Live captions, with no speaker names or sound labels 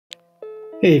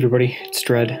Hey everybody, it's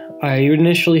Dread. I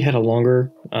initially had a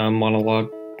longer monologue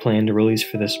planned to release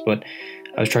for this, but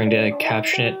I was trying to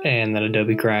caption it and then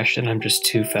Adobe crashed, and I'm just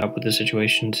too fed up with the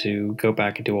situation to go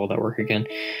back and do all that work again.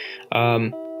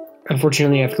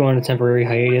 Unfortunately, I have to go on a temporary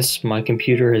hiatus. My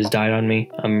computer has died on me.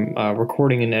 I'm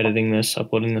recording and editing this,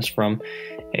 uploading this from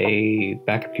a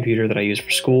backup computer that I use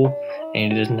for school,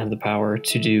 and it doesn't have the power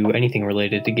to do anything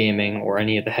related to gaming or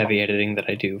any of the heavy editing that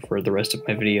I do for the rest of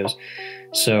my videos.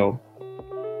 So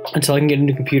until I can get a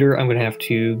new computer, I'm going to have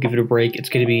to give it a break. It's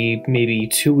going to be maybe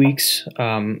 2 weeks.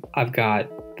 I've got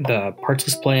the parts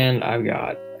list planned. I've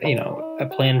got, a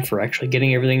plan for actually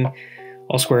getting everything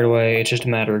all squared away. It's just a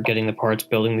matter of getting the parts,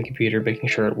 building the computer, making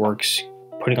sure it works,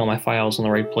 putting all my files in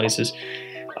the right places,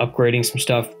 upgrading some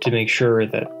stuff to make sure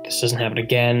that this doesn't happen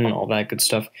again, all that good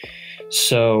stuff.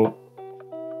 So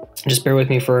just bear with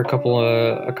me for a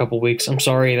couple weeks. I'm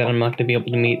sorry that I'm not going to be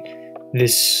able to meet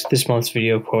this month's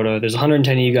video quota. There's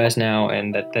 110 of you guys now,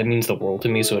 and that means the world to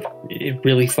me. So it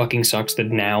really fucking sucks that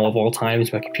now of all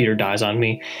times my computer dies on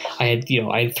me. I had 3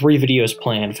 videos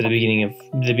planned for the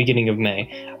beginning of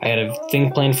May. I had a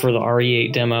thing planned for the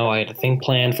RE8 demo. I had a thing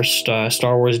planned for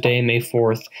Star Wars Day, May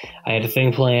 4th. I had a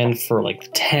thing planned for like the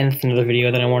 10th, another video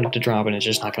that I wanted to drop, and it's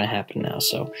just not going to happen now.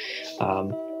 So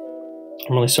I'm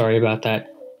really sorry about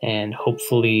that, and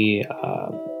hopefully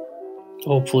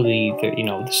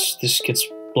this gets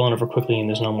blown over quickly and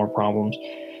there's no more problems.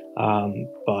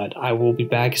 But I will be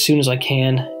back as soon as I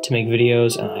can to make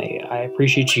videos, and I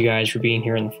appreciate you guys for being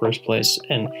here in the first place,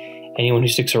 and anyone who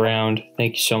sticks around,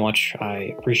 thank you so much.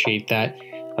 I appreciate that.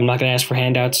 I'm not going to ask for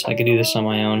handouts. I could do this on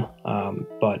my own,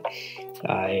 but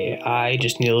I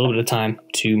just need a little bit of time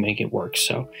to make it work.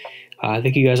 So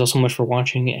thank you guys all so much for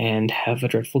watching, and have a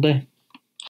dreadful day.